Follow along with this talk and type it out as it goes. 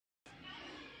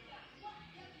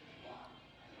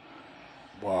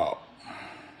Wow.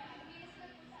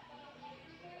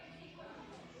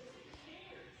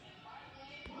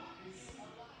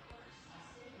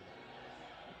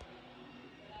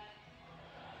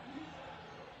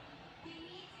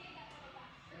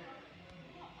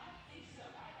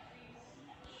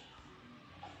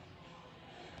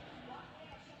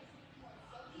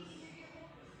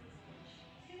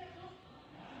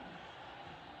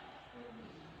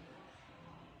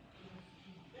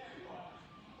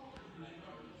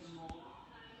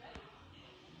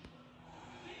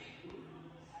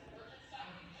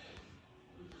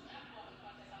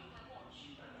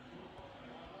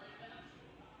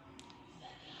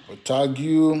 I'll tag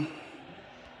you.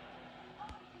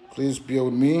 Please bear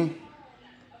with me.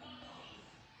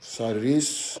 So it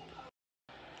is.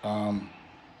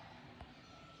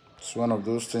 It's one of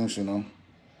those things, you know.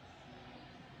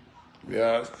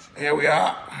 Here we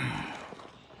are.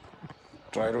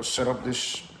 Try to set up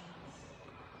this.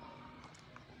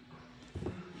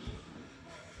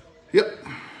 Yep.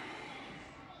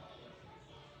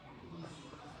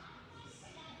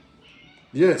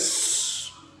 Yes.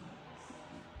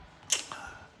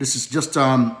 This is just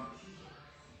an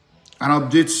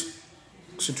update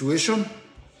situation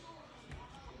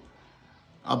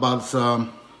about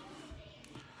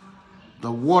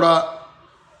the water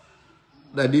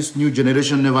that this new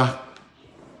generation never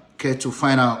cared to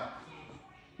find out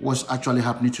what's actually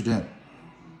happening to them.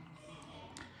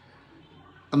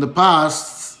 In the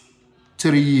past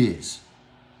 30 years,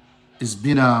 it's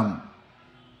been an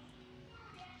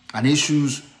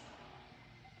issues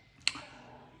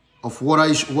of water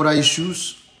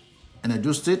issues in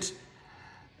Edo State.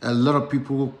 A lot of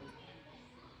people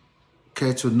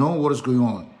care to know what is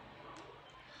going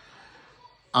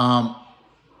on.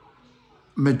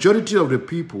 Majority of the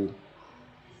people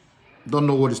don't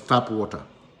know what is tap water.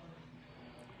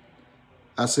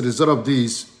 As a result of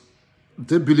this,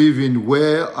 they believe in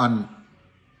well and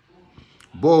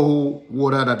borehole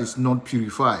water that is not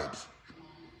purified.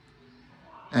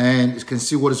 And you can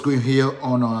see what is going here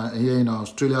on here in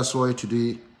Australia soil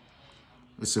today.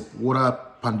 It's a water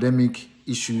pandemic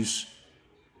issues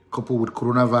coupled with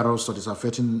coronavirus that is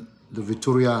affecting the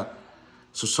Victoria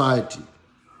society.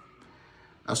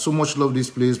 I so much love this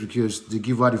place because they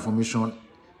give out information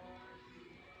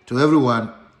to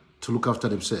everyone to look after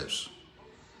themselves.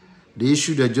 The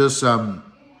issue that just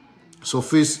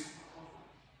surfaced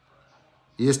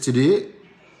yesterday,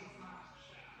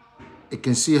 you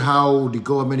can see how the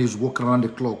government is working around the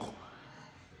clock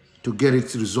to get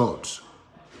its results.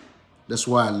 That's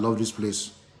why I love this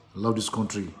place. I love this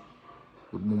country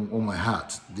with all my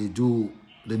heart. They do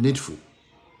the needful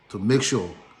to make sure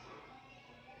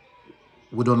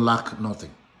we don't lack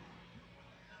nothing.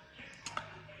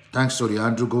 Thanks to the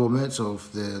Andrew government of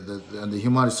and the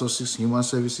human resources, human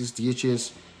services,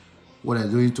 DHS, what they're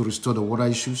doing to restore the water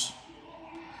issues.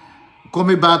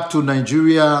 Coming back to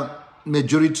Nigeria,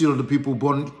 majority of the people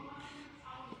born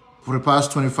for the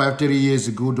past 25, 30 years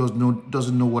ago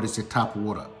doesn't know what is a tap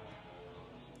water.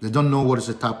 They don't know what is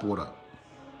a tap water.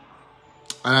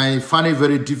 And I find it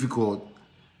very difficult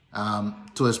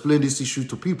to explain this issue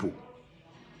to people.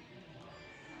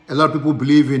 A lot of people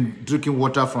believe in drinking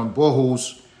water from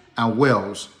boreholes and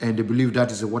wells, and they believe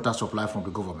that is a water supply from the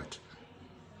government.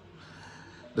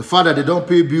 The fact that they don't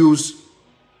pay bills,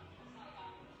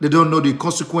 they don't know the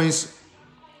consequence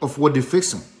of what they're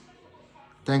fixing.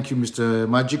 Thank you, Mr.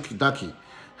 Magic Daki.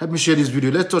 Help me share this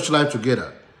video. Let's touch live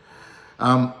together.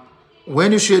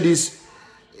 When you share this,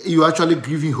 you're actually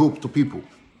giving hope to people.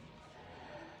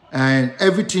 And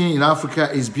everything in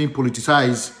Africa is being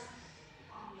politicized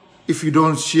if you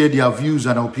don't share their views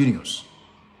and opinions.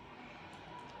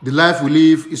 The life we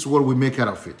live is what we make out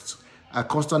of it. I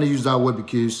constantly use that word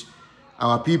because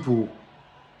our people,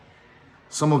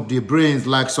 some of their brains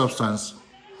lack substance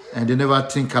and they never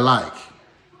think alike.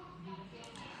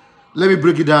 Let me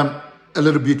break it down a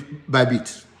little bit by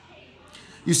bit.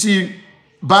 You see,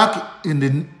 back in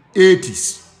the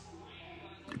 80s,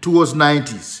 towards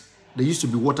 90s, there used to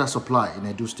be water supply in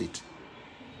Edo State.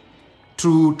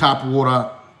 Through tap water,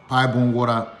 pipe-borne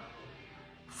water,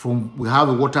 we have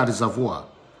a water reservoir.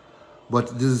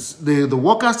 But the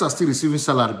workers are still receiving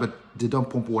salary, but they don't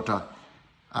pump water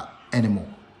anymore.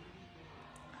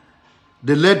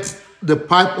 They let the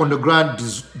pipe on the ground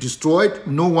destroyed.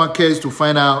 No one cares to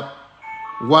find out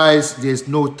why there's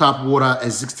no tap water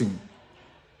existing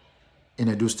in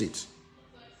Edo State.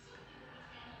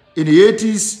 In the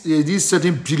 80s, these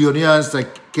certain billionaires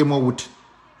that came up with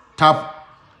tap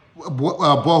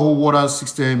borehole water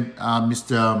system,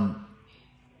 Mr.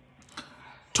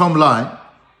 Tom Lyon.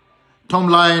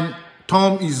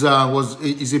 Tom is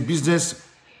a business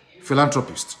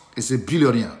philanthropist. He's a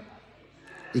billionaire.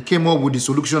 He came up with the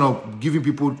solution of giving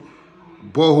people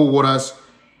borehole waters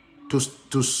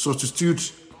to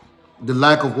substitute the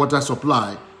lack of water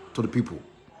supply to the people.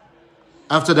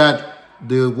 After that,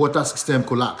 the water system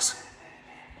collapsed.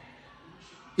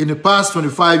 In the past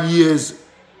 25 years,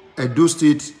 Edo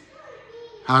State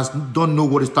don't know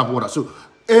what is tap water. So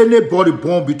anybody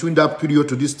born between that period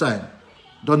to this time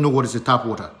don't know what is a tap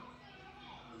water.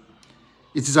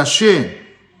 It is a shame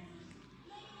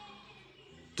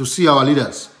to see our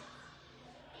leaders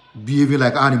behaving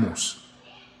like animals.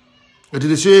 It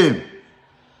is a shame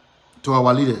to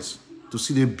our leaders to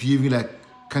see them behaving like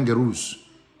kangaroos,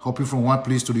 hopping from one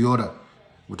place to the other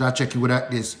without checking whether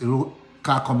there's a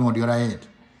car coming on the other end,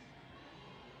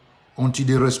 until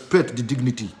they respect the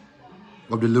dignity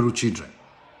of the little children.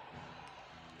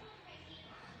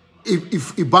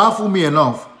 If it baffles me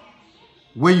enough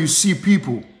when you see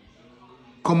people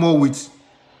come up with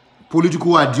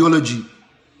political ideology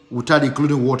without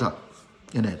including water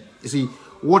in it. You see,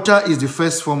 water is the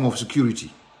first form of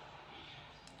security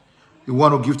you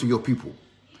want to give to your people.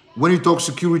 When you talk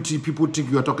security, people think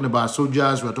you are talking about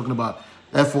soldiers, you are talking about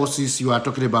air forces, you are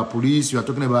talking about police, you are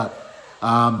talking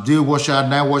about day washers,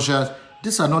 night washers.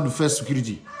 These are not the first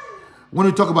security. When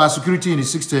you talk about security in the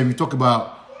system, you talk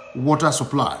about water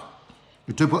supply.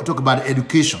 You talk about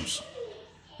educations.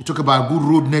 You talk about good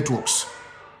road networks.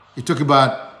 You talk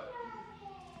about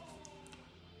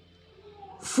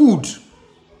food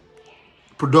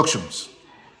productions.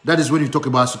 That is when you talk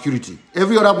about security.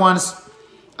 Every other ones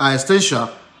are essential,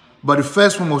 but the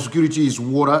first form of security is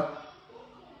water,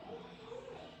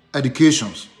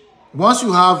 educations. Once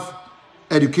you have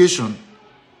education,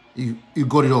 you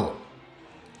got it all.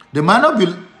 There might not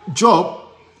be job,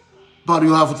 but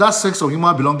you have that sense of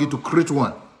human belonging to create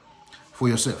one for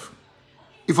yourself.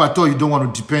 If I thought you don't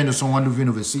want to depend on someone living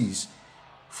overseas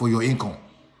for your income,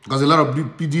 because a lot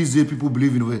of these days people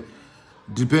believe in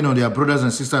depend on their brothers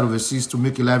and sisters overseas to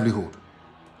make a livelihood.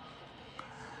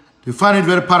 They find it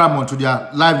very paramount to their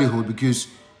livelihood because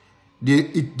they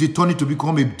turn it to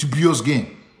become a dubious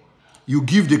game. You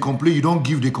give, they complain. You don't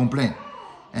give, they complain.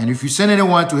 And if you send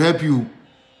anyone to help you,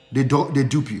 they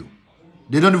dupe you.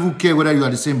 They don't even care whether you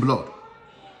are the same blood.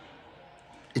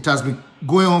 It has been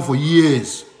going on for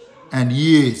years and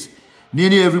years.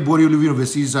 Nearly everybody living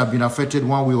overseas have been affected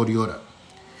one way or the other.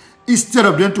 Instead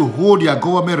of them to hold their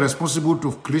government responsible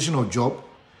to creation of job,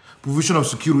 provision of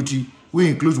security, which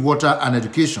includes water and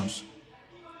educations,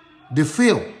 they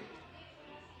fail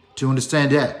to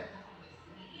understand that.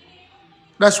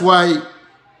 That's why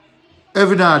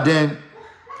every now and then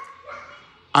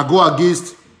I go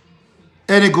against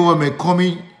any government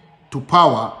coming to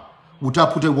power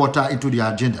without putting water into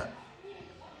their agenda.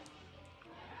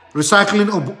 Recycling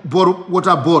of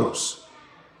water bottles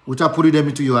without putting them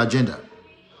into your agenda.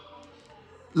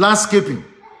 Landscaping.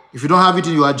 If you don't have it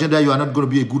in your agenda, you are not going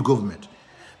to be a good government.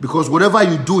 Because whatever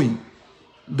you're doing,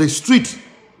 the street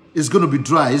is going to be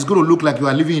dry. It's going to look like you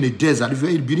are living in a desert. If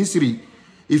you're in Benin City,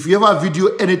 if you ever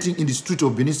video anything in the street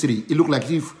of Benin City, it looks like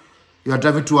if you are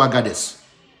driving through Agadez.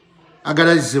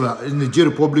 Agadez is in the Niger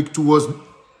Republic towards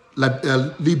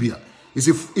Libya.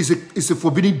 It's a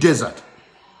forbidden desert.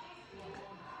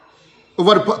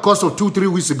 Over the course of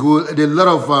 2-3 weeks ago, there are a lot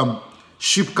of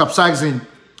ship capsizing.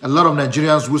 A lot of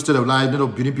Nigerians wasted their life. A lot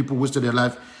of Benin people wasted their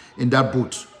life in that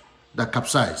boat that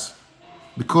capsized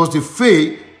because they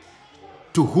fail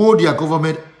to hold their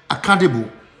government accountable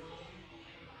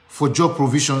for job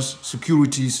provisions,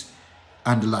 securities,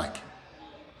 and the like.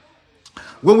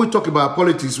 When we talk about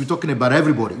politics, we're talking about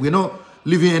everybody. We're not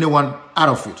leaving anyone out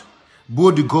of it.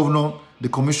 Both the governor, the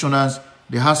commissioners,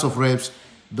 the House of Reps,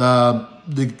 the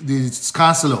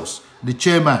councillors, the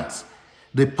chairmen,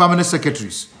 the permanent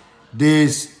secretaries,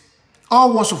 there's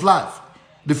all walks of life,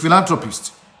 the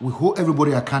philanthropists. We hold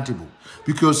everybody accountable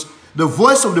because the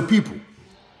voice of the people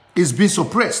is being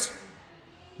suppressed.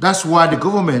 That's why the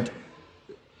government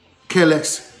cares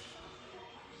less.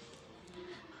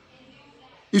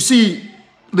 You see,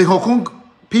 the Hong Kong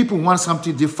people want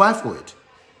something, they fight for it.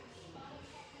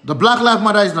 The Black Lives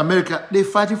Matter in America, they're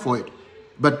fighting for it.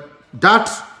 But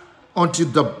that, until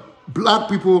the black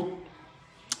people,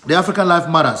 the African life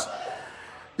matters,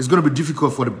 it's going to be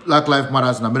difficult for the Black Lives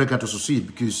Matter in America to succeed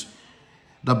because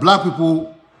the black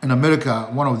people in America,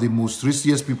 one of the most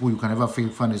riskiest people you can ever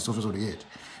find on the surface of the earth.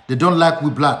 They don't like we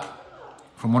black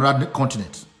from other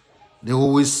continents. They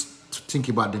always think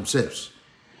about themselves.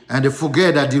 And they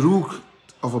forget that the root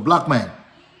of a black man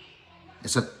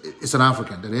is an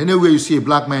African. That anywhere you see a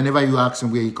black man, never you ask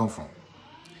him where he come from.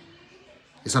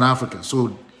 It's an African.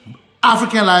 So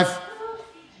African life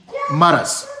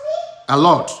matters a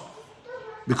lot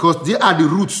because they are the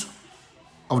roots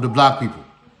of the black people.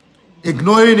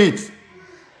 Ignoring it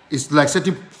is like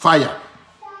setting fire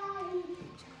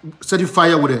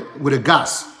with a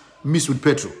gas mixed with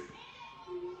petrol.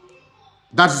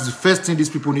 That is the first thing these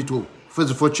people need to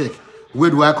first of all check. Where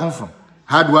do I come from?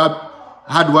 How do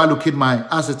I locate my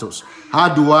ancestors?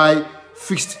 How do I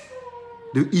fix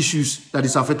the issues that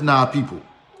is affecting our people?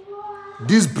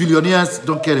 These billionaires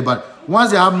don't care about it.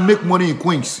 Once they make money in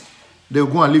Queens, they'll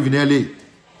go and live in LA.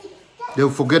 They'll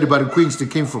forget about the Queens they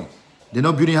came from. They're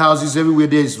not building houses everywhere.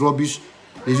 There is rubbish.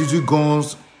 There's usually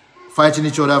guns, fighting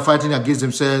each other, fighting against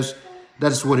themselves.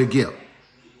 That is what they get.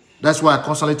 That's why I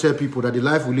constantly tell people that the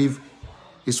life we live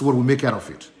is what we make out of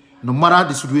it. No matter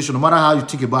the situation, no matter how you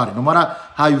think about it, no matter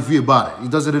how you feel about it,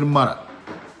 it doesn't really matter.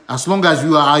 As long as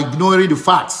you are ignoring the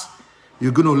facts,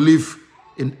 you're going to live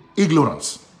in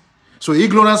ignorance. So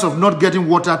ignorance of not getting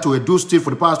water to Edo State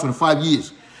for the past 25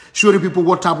 years, showing people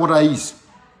what tap water is,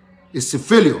 it's a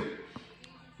failure.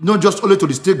 Not just only to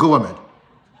the state government,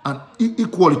 and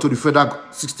equally to the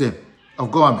federal system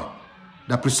of government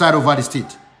that preside over the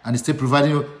state, and the state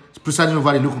presiding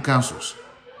over the local councils.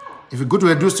 If you go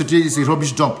to Edo State, it's a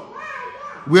rubbish dump,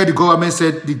 where the governor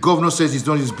says it's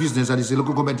not his business and it's a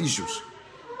local government issues.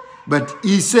 But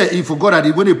he forgot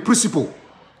that when a principal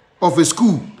of a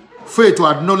school failed to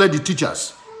acknowledge the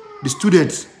teachers, the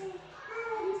students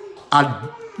are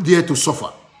there to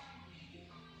suffer.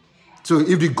 So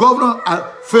if the governor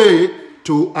failed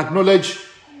to acknowledge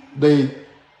the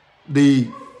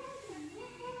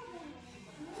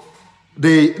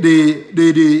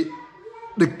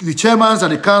chairmen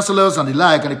and the councillors and the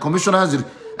like and the commissioners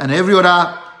and every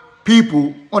other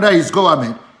people under his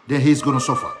government, then he's going to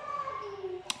suffer.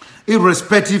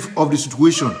 Irrespective of the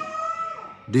situation,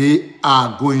 they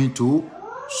are going to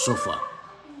suffer.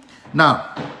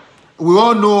 Now, we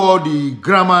all know all the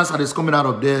grammars that is coming out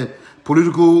of there,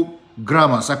 political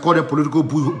grammars. I call them political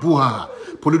buhaha,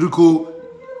 political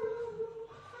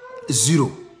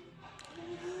zero.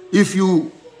 If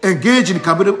you engage in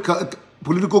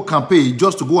political campaign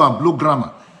just to go and blow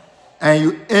grammar, and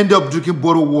you end up drinking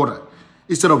bottled water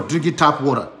instead of drinking tap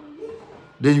water,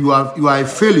 then you are a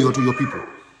failure to your people.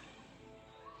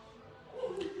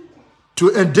 To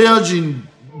indulge in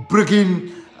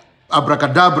breaking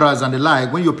abracadabras and the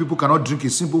like when your people cannot drink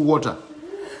a simple water.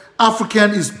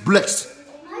 African is blessed.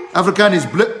 African is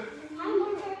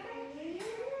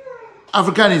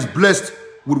blessed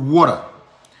with water.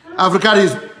 African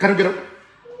is... Can you get up?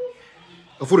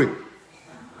 Afuri,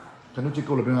 can you take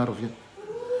all of them out of here?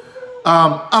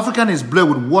 African is blessed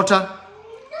with water.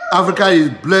 Africa is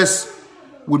blessed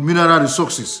with mineral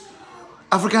resources.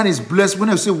 African is blessed, when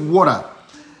I say water,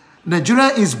 Nigeria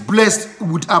is blessed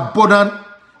with abundant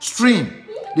stream.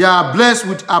 They are blessed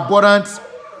with abundant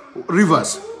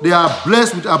rivers. They are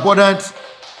blessed with abundant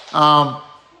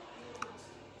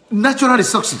natural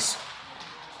resources.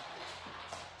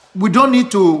 We don't need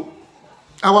to...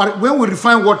 when we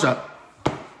refine water...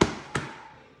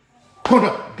 Hold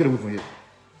on, get away from here.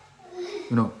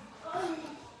 You know,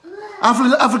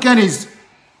 African is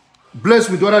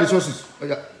blessed with water resources.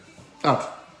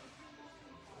 Out.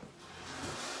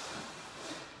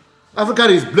 Africa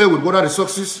is blessed with water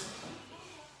resources,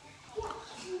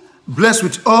 blessed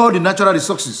with all the natural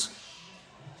resources,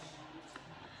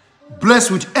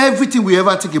 blessed with everything we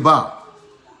ever think about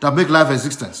that make life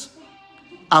existence.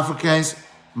 Africans,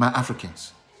 my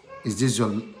Africans, is this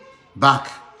your back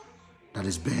that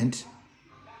is bent?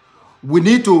 We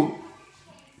need to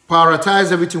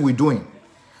prioritize everything we're doing.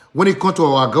 When it comes to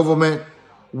our government,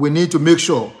 we need to make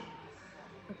sure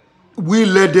we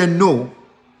let them know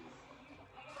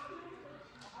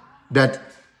that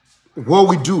what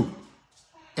we do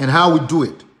and how we do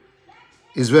it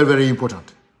is very, very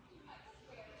important.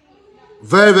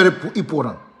 Very, very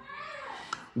important.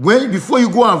 Before you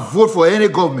go and vote for any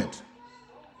government,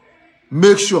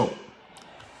 make sure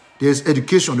there's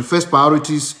education, the first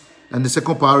priorities, and the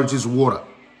second priority is water.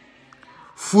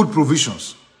 Food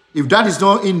provisions. If that is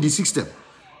not in the system,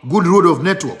 good road of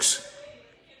networks.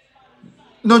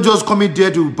 Not just coming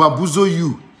there to bamboozle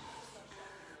you.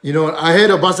 You know, I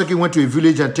heard Obaseki went to a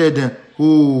village and told them,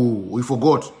 oh, we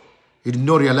forgot. He did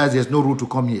not realize there's no road to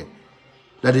come here.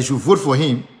 That they should vote for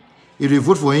him. If they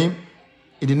vote for him,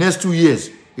 in the next 2 years,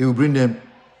 he will bring them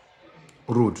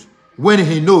road. When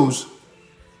he knows,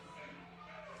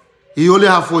 he only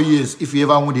have 4 years if he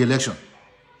ever win the election.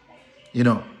 You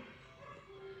know.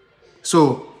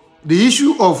 So, the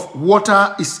issue of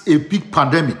water is a big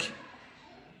pandemic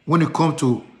when it comes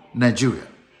to Nigeria.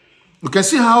 You can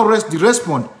see how the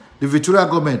response the Victoria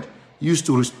government used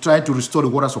to try to restore the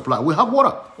water supply. We have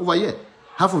water over here.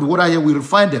 Half of the water here, we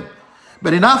refine them.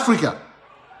 But in Africa,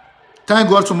 Thank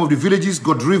God some of the villages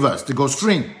got rivers, they got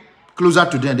stream closer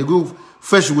to them. They go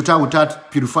fetch water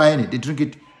without purifying it. They drink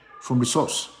it from the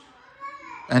source.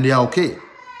 And they are okay.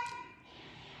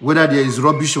 Whether there is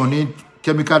rubbish on it,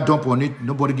 chemical dump on it,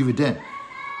 nobody give it them.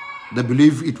 They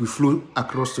believe it will flow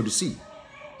across to the sea.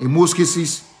 In most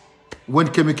cases, when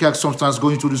chemical substance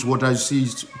goes into this water, you see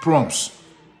prawns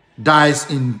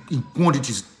dies in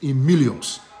quantities, in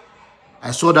millions.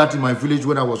 I saw that in my village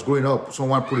when I was growing up.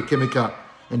 Someone put a chemical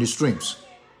in the streams.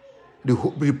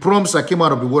 The prawns that came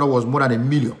out of the water was more than 1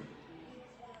 million.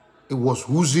 It was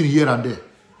oozing here and there.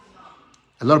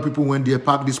 A lot of people went there,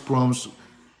 packed these prawns,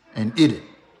 and ate it.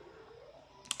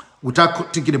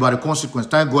 Without thinking about the consequence.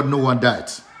 Thank God no one died.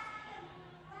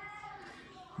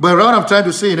 But what I'm trying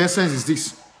to say in essence is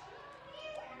this.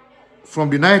 From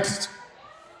the 90s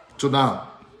to now,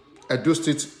 Edo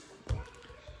State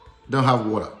don't have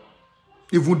water.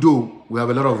 Even though we have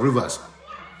a lot of rivers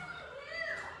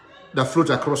that float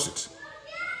across it.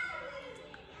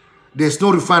 There's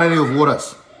no refinery of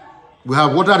waters. We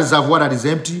have water reservoir that is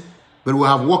empty, but we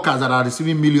have workers that are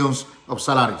receiving millions of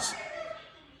salaries.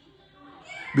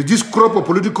 But this crop of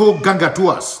political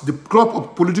gangatours, the crop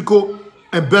of political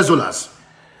embezzlers,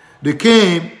 they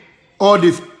came, all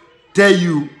they tell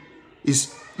you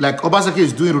is like Obaseki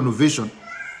is doing renovation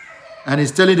and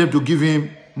he's telling them to give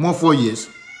him more 4 years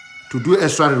to do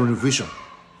extra renovation.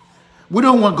 We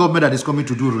don't want government that is coming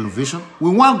to do renovation.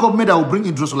 We want government that will bring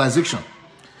industrialization.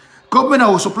 Government that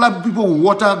will supply people with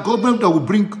water. Government that will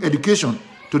bring education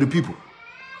to the people.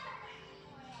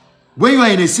 When you are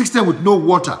in a system with no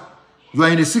water, you are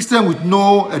in a system with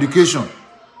no education,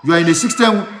 you are in a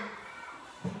system...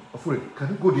 Can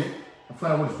you go there and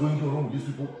find out what is going wrong with these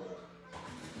people?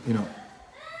 You know.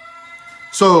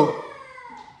 So,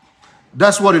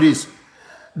 that's what it is.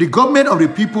 The government of the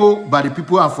people, by the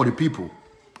people, and for the people.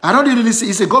 I don't really say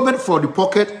it's a government for the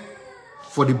pocket,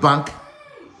 for the bank,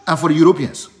 and for the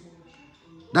Europeans.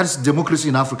 That is democracy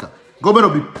in Africa. Government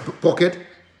of the pocket,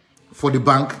 for the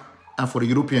bank, and for the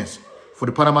Europeans, for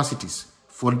the Panama cities,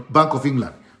 for Bank of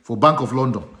England, for Bank of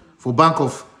London, for Bank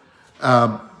of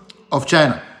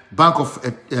China, Bank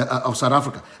of South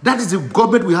Africa. That is the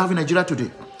government we have in Nigeria today.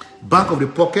 Bank of the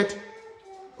pocket,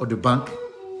 or the bank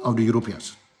of the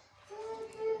Europeans.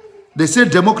 They say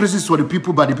democracy is for the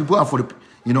people, by the people, and for the,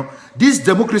 you know, this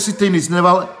democracy thing is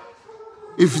never,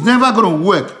 if it's never going to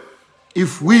work,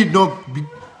 if we don't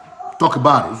talk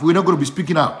about it, if we're not going to be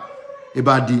speaking out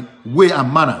about the way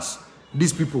and manners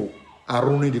these people are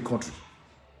running the country.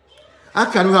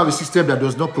 How can you have a system that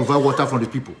does not provide water for the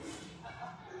people?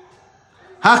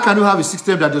 How can you have a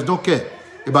system that does not care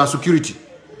about security?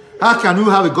 How can you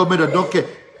have a government that don't care?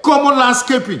 Common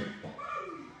landscaping.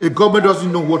 A government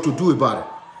doesn't know what to do about it.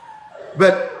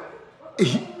 But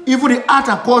even the art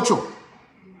and culture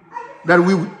that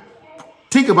we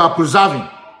think about preserving,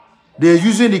 they're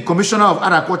using the commissioner of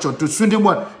art and culture to swindle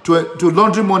money, to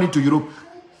launder money to Europe.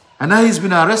 And now he's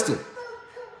been arrested.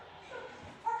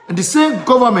 And the same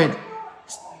government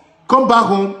come back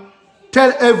home,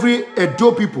 tell every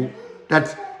Edo people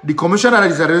that the commissioner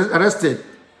that is arrested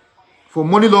for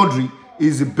money laundering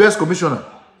is the best commissioner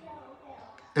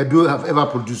Edo have ever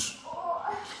produced.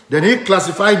 Then he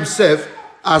classified himself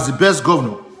as the best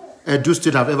governor Edo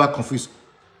State have ever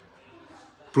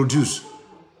produced.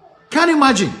 Can you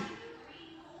imagine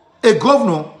a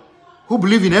governor who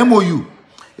believes in MOU,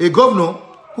 a governor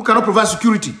who cannot provide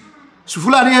security?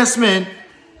 Sufulani S-Men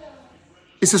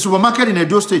is a supermarket in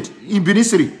Edo State, in Benin,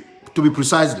 to be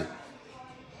precisely.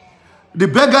 The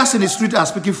beggars in the street are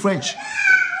speaking French.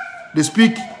 They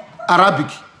speak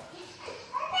Arabic.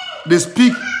 They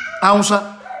speak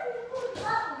Hausa.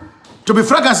 To be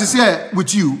frank and sincere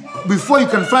with you, before you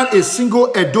can find a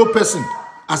single Edo person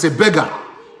as a beggar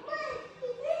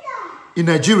in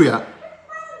Nigeria,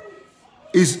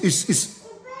 it's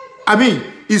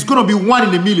going to be 1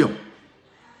 in a million.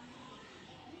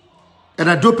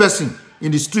 An Edo person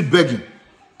in the street begging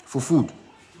for food.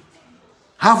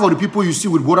 Half of the people you see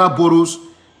with water bottles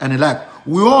and the like.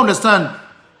 We all understand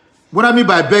what I mean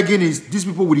by begging is these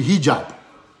people with hijab,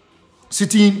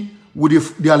 sitting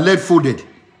with their leg folded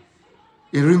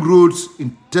in ring roads,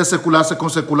 in circular, second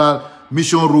circular,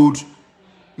 mission roads,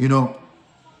 you know.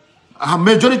 A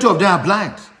majority of them are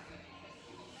blind.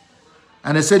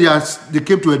 And they said they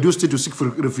came to Edo State to seek for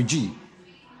refugee.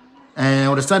 And I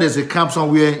understand there's a camp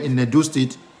somewhere in Edo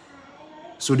State.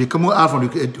 So they come out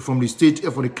from the state,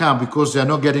 from the camp, because they are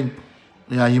not getting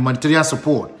humanitarian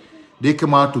support. They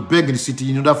come out to beg in the city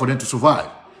in order for them to survive.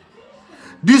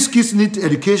 These kids need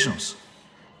educations.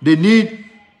 They need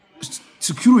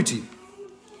security.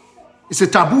 It's a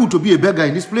taboo to be a beggar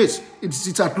in this place.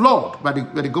 It's outlawed by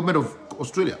the government of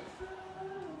Australia.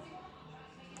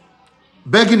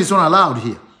 Begging is not allowed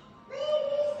here.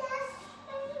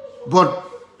 But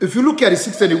if you look at the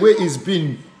system, the way it's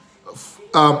been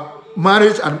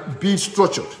managed and being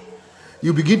structured,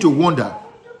 you begin to wonder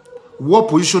what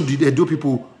position did Edo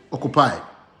people occupy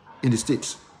in the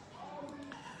States.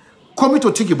 Come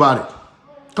to think about it.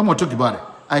 Come on, talk about it.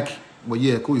 Ike, well,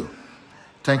 yeah, Kuyo.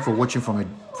 Thanks for watching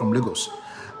from Lagos.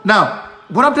 Now,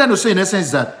 what I'm trying to say in essence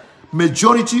is that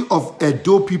majority of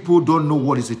Edo people don't know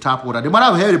what is a tap water. They might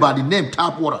have heard about the name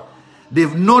tap water.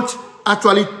 They've not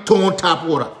actually turned tap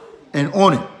water and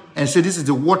on it and say this is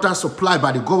the water supplied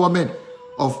by the government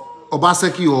of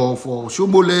Obaseki or for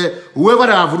Shomole, whoever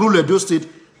that have ruled Edo State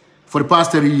for the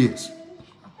past 30 years.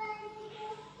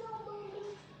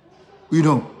 You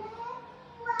know,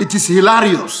 it is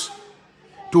hilarious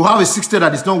to have a system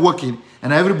that is not working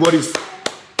and everybody's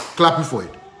clapping for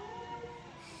it.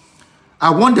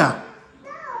 I wonder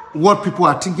what people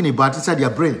are thinking about inside their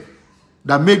brain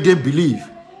that make them believe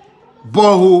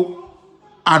borehole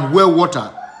and well water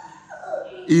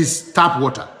is tap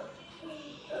water.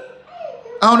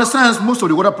 I understand most of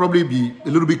the water probably be a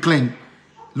little bit clean,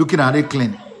 looking at it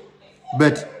clean.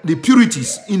 But the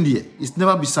purities in there, it's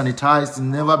never be sanitized, it's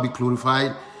never be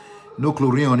clarified, no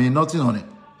chlorine on it, nothing on it.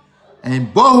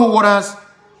 And borehole waters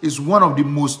is one of the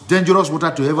most dangerous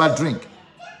water to ever drink.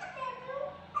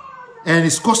 And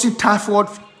it's causing typhoid,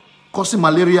 causing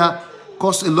malaria,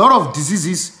 causing a lot of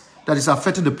diseases that is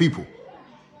affecting the people.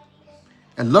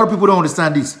 A lot of people don't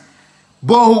understand this.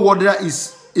 Borehole water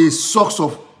is a source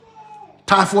of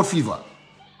typhoid fever.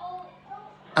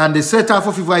 And they say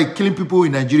typhoid fever is killing people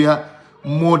in Nigeria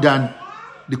more than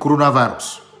the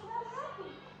coronavirus.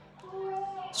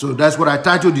 So that's what I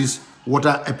titled this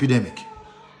water epidemic.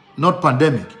 Not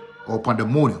pandemic or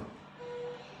pandemonium.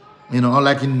 You know,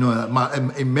 unlike in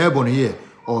Melbourne here,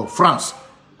 or France,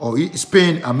 or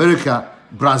Spain, America,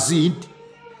 Brazil.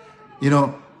 You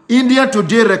know, India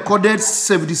today recorded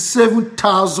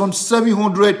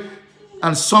 77,700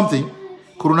 and something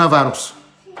coronavirus.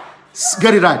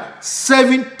 Get it right,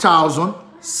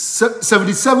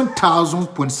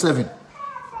 77,000.7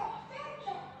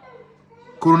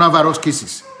 coronavirus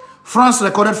cases. France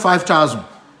recorded 5,000.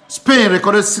 Spain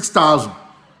recorded 6,000.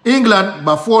 England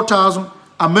about 4,000.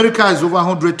 America is over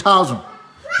 100,000.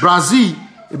 Brazil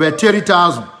about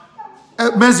 30,000.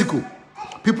 Mexico,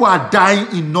 people are dying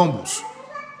in numbers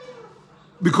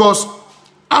because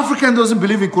African doesn't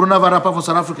believe in coronavirus apart from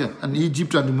South Africa and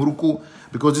Egypt and Morocco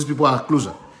because these people are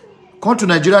closer. Come to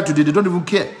Nigeria today, they don't even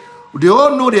care. They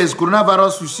all know there is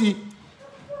coronavirus. You see,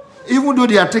 even though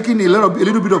they are taking a little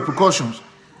bit of precautions,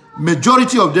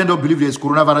 majority of them don't believe there is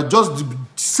coronavirus. Just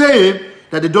say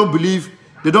that they don't believe,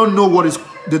 they don't know what is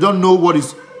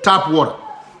tap water.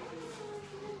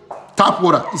 Tap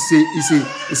water is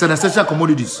an essential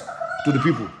commodities to the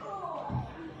people.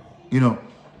 You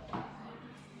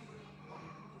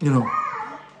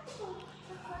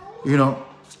know,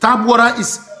 tap water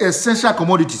is essential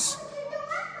commodities.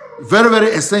 Very, very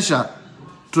essential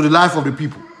to the life of the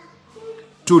people.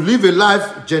 To live a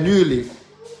life genuinely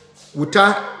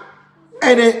without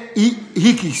any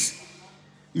hiccups,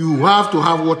 you have to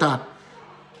have water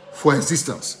for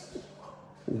existence.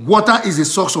 Water is a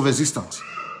source of existence.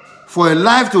 For a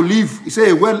life to live, you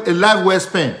say a life well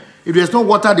spent. If there's no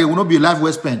water, there will not be a life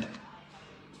well spent.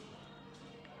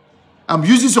 I'm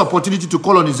using this opportunity to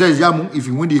call on Israel Yamu, if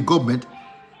you win the government,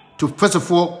 to first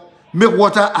of all make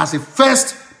water as a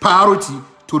first priority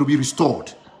to be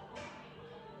restored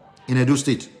in Edo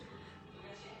State.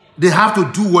 They have to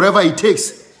do whatever it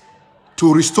takes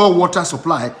to restore water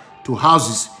supply to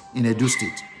houses in Edo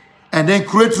State. And then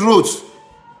create roads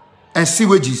and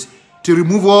sewages to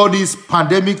remove all these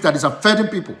pandemics that is affecting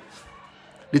people.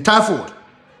 The typhoid.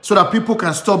 So that people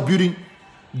can stop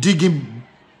digging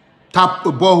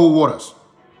borehole waters.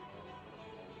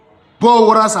 Borehole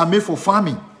waters are made for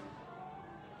farming.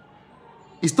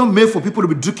 It's not made for people to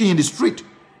be drinking in the street.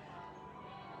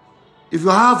 If you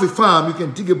have a farm, you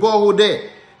can dig a borehole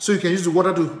there. So you can use the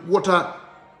water to water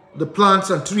the plants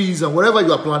and trees and whatever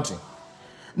you are planting.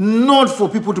 Not for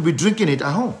people to be drinking it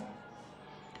at home.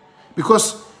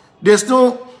 Because there's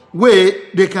no way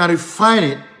they can refine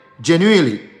it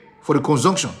genuinely for the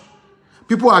consumption.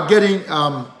 People are getting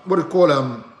what they call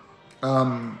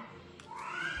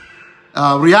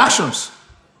reactions.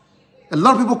 A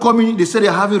lot of people come in, they say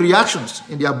they're having reactions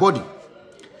in their body.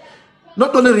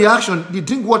 Not only reaction, they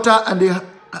drink water and they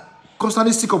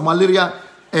constantly sick of malaria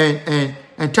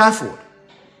and typhoid.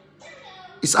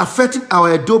 It's affecting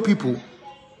our Edo people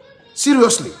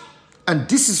seriously. And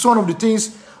this is one of the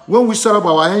things when we set up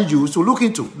our NGOs to look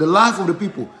into the life of the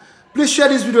people. Please share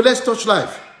this video. Let's touch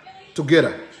life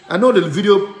together. I know the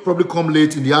video probably come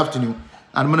late in the afternoon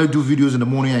I'm going to do videos in the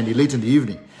morning and late in the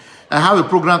evening. I have a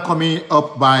program coming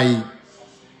up by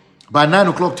 9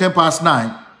 o'clock, 10 past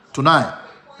 9 tonight.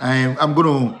 And I'm going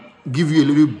to give you a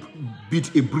little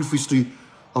bit, a brief history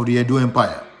of the Edo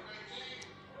Empire.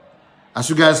 As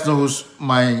you guys know,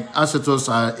 my ancestors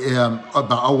are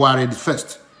Aware the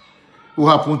First, who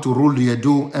happened to rule the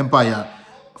Edo Empire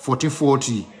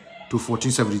 1440 to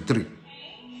 1473.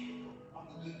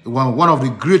 One of the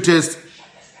greatest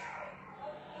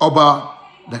Oba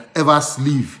that ever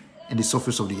lived in the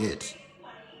surface of the earth.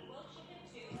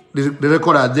 The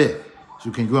record are there, so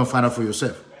you can go and find out for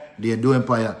yourself. The Edo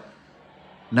Empire,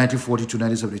 1940 to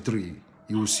 1973.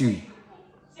 You will see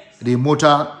the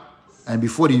immortal, and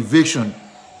before the invasion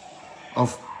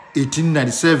of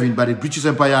 1897 by the British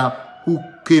Empire, who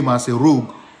came as a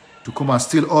rogue to come and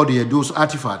steal all the Edo's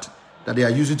artifacts that they are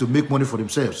using to make money for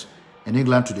themselves in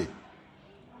England today.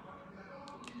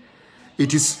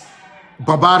 It is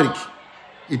barbaric,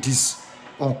 it is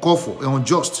uncalled for,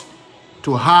 unjust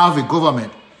to have a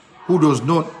government who does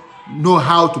not know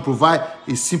how to provide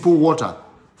a simple water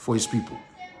for his people.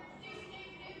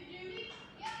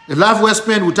 A life well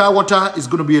spent without water is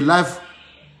going to be a life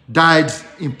died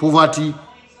in poverty,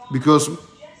 because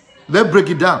let's break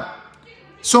it down.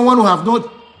 Someone who have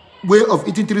no way of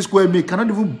eating 3 square meals cannot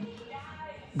even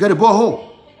get a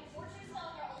borehole.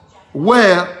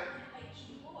 Where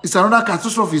it's another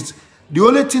catastrophe. The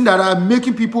only thing that are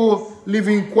making people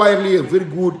living quietly and very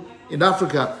good in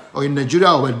Africa or in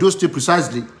Nigeria or Edo State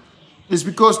precisely is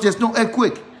because there's no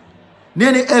earthquake.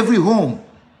 Nearly every home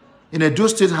in Edo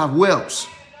State have wells.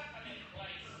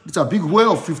 It's a big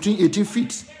well of 15, 18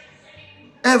 feet.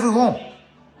 Every home.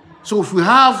 So if we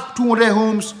have 200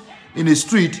 homes in a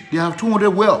street, they have 200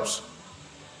 wells.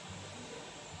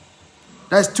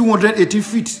 That's 218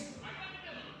 feet.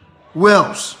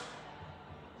 Wells.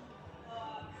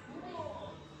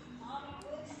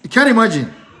 You can't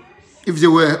imagine if we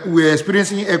were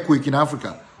experiencing earthquake in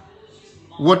Africa,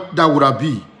 what that would have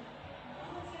been.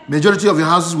 Majority of the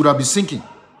houses would have been sinking.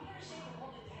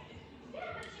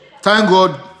 Thank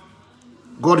God,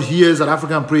 God hears an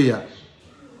African prayer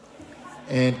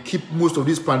and keep most of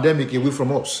this pandemic away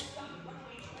from us.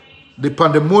 The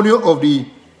pandemonium of the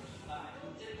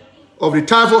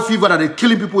typhoid fever that is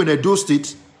killing people in Edo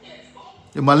State,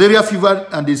 the malaria fever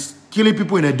and is killing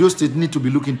people in Edo State need to be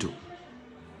looked into.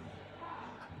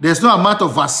 There's no amount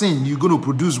of vaccine you're going to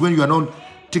produce when you are not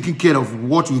taking care of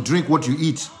what you drink, what you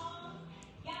eat.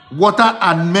 Water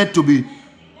are meant to be,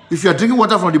 if you are drinking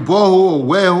water from the borehole or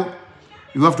well,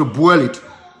 you have to boil it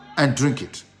and drink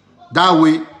it. That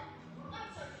way,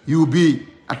 you will be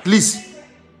at least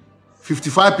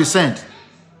 55%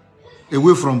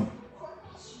 away from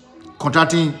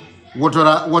contracting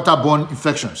waterborne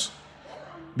infections.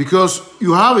 Because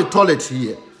you have a toilet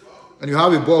here and you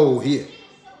have a borehole here.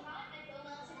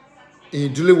 And you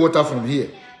delay water from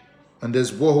here and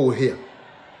there's borehole here.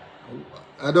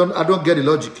 I don't get the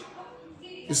logic.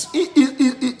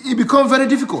 It becomes very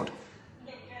difficult.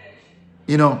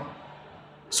 You know.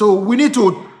 So we need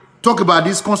to talk about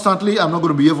this constantly. I'm not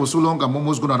going to be here for so long. I'm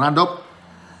almost going to round up.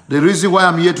 The reason why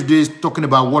I'm here today is talking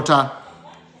about water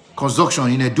consumption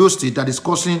in Edo State that is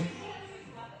causing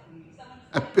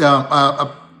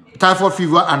typhoid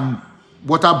fever and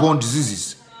waterborne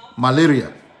diseases,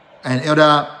 malaria, and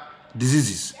other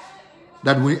diseases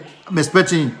that I'm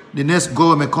expecting the next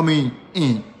government coming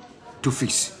in to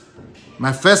fix.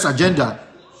 My first agenda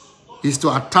is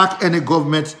to attack any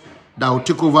government that will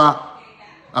take over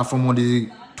from on the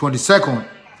 22nd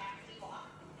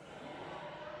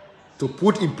to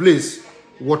put in place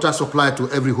water supply to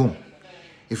every home.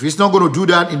 If he's not going to do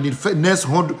that in the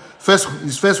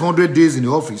his first 100 days in the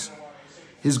office,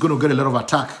 he's going to get a lot of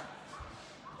attack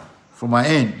from my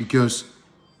end, because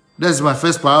that's my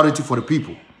first priority for the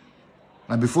people.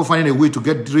 And before finding a way to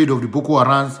get rid of the Boko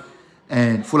Haram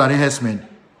and Fulani herdsmen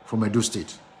from Edo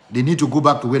State, they need to go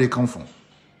back to where they come from.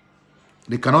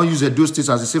 They cannot use Edo State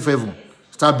as a safe haven,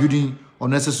 start building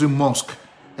unnecessary mosques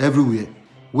everywhere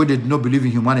where they do not believe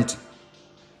in humanity.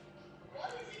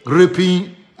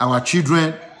 Raping our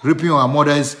children, raping our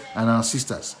mothers and our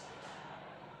sisters.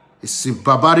 It's a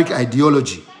barbaric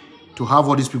ideology to have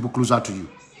all these people closer to you.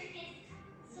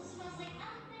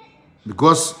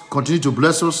 Because continue to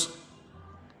bless us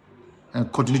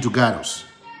and continue to guide us.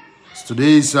 So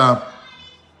today is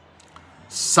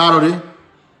Saturday.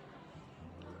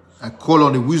 I call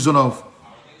on the wisdom of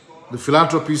the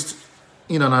philanthropists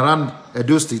in and around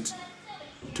Edo State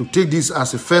to take this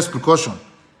as a first precaution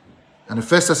and a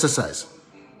first exercise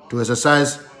to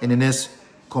exercise in the next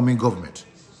coming government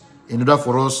in order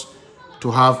for us to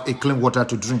have a clean water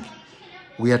to drink.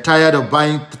 We are tired of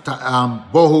buying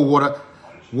borehole water,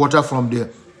 water from the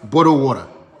bottled water,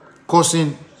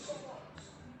 causing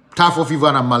typhoid fever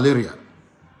and malaria.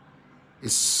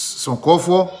 It's uncalled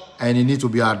for and it needs to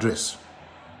be addressed.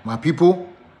 My people,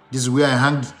 this is where I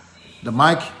hang the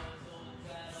mic,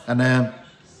 and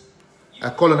I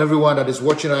call on everyone that is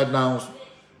watching right now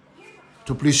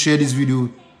to please share this video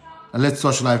and let's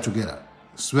touch life together.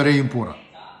 It's very important.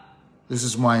 This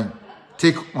is my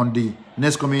take on the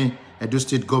next coming Edo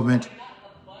State government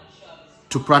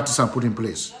to practice and put in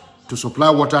place to supply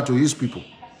water to his people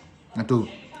and to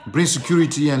bring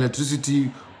security and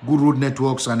electricity, good road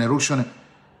networks and erosion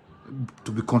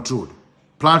to be controlled.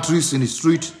 Plant trees in the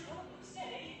street.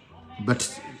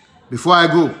 But before I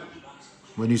go,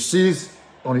 when you sneeze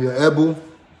on your elbow,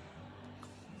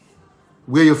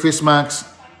 wear your face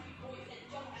masks,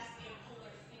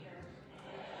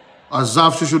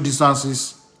 observe social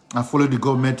distances, and follow the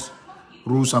government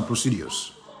rules and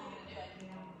procedures.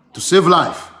 To save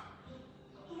life,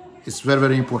 it's very,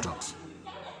 very important.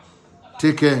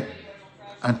 Take care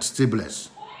and stay blessed.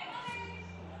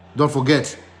 Don't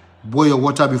forget, boil your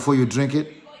water before you drink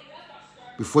it.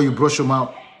 Before you brush your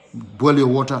mouth, boil your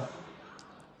water.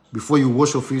 Before you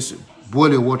wash your face,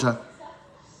 boil your water.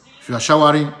 If you are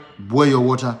showering, boil your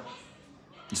water.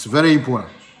 It's very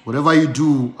important. Whatever you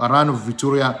do around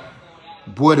Victoria,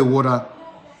 boil the water.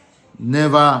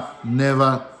 Never,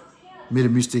 never made a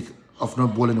mistake of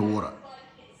not boiling the water.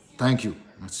 Thank you.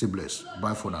 Stay blessed.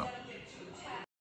 Bye for now.